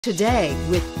Today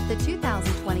with the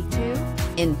 2022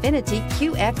 Infiniti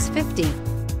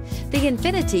Qx50. The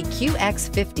Infiniti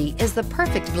Qx50 is the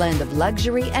perfect blend of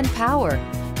luxury and power.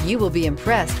 You will be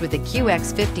impressed with the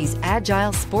Qx50's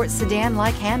agile sports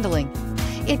sedan-like handling.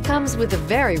 It comes with a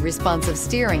very responsive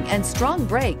steering and strong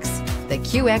brakes. The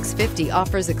Qx50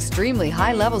 offers extremely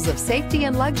high levels of safety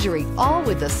and luxury, all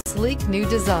with a sleek new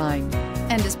design,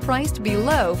 and is priced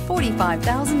below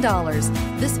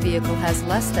 $45,000. This vehicle has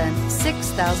less than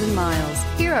 6,000 miles.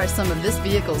 Here are some of this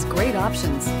vehicle's great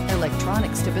options: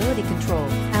 electronic stability control,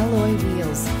 alloy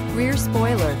wheels, rear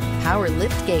spoiler, power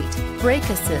liftgate, brake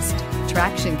assist,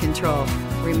 traction control,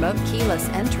 remote keyless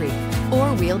entry,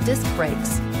 four-wheel disc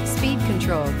brakes, speed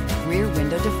control, rear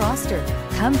window defroster.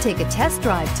 Come take a test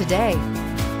drive today.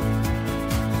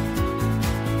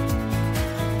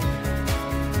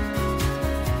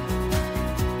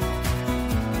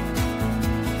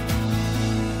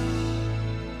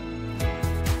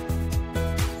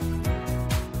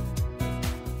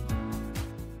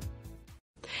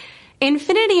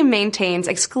 Infiniti maintains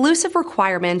exclusive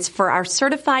requirements for our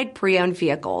certified pre-owned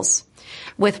vehicles.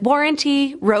 With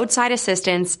warranty, roadside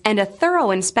assistance, and a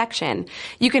thorough inspection,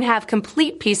 you can have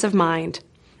complete peace of mind.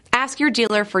 Ask your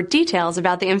dealer for details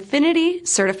about the Infiniti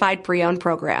Certified Pre-Owned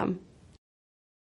program.